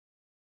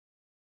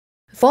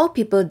4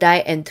 people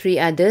died and 3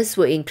 others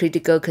were in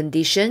critical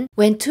condition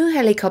when 2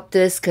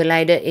 helicopters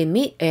collided in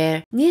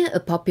mid-air near a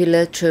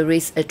popular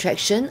tourist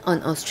attraction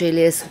on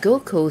Australia's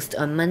Gold Coast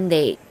on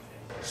Monday.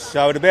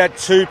 So at about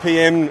 2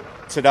 p.m.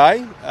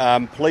 today,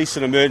 police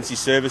and emergency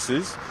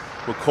services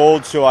were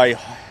called to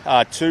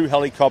a 2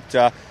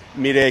 helicopter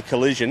mid-air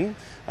collision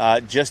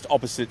just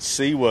opposite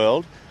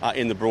SeaWorld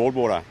in the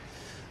Broadwater.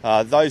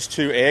 Those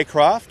 2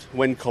 aircraft,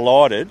 when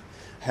collided,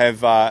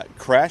 have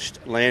crashed,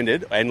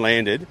 landed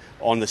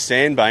on the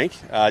sandbank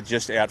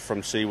just out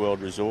from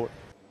SeaWorld Resort.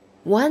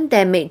 One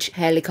damaged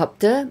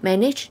helicopter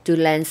managed to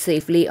land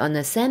safely on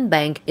a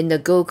sandbank in the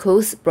Gold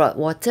Coast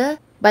Broadwater,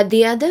 but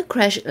the other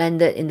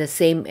crash-landed in the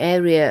same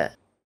area.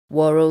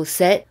 Worrell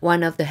said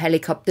one of the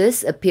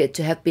helicopters appeared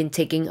to have been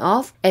taking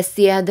off as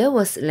the other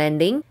was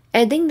landing,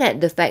 adding that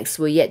the facts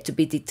were yet to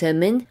be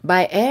determined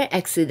by air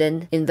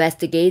accident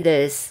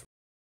investigators.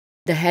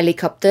 The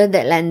helicopter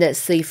that landed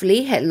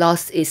safely had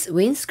lost its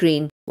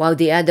windscreen, while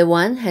the other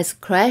one has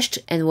crashed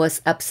and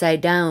was upside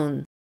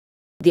down.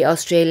 The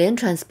Australian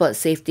Transport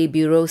Safety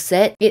Bureau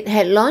said it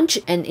had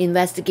launched an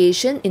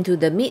investigation into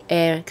the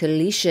mid-air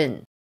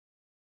collision.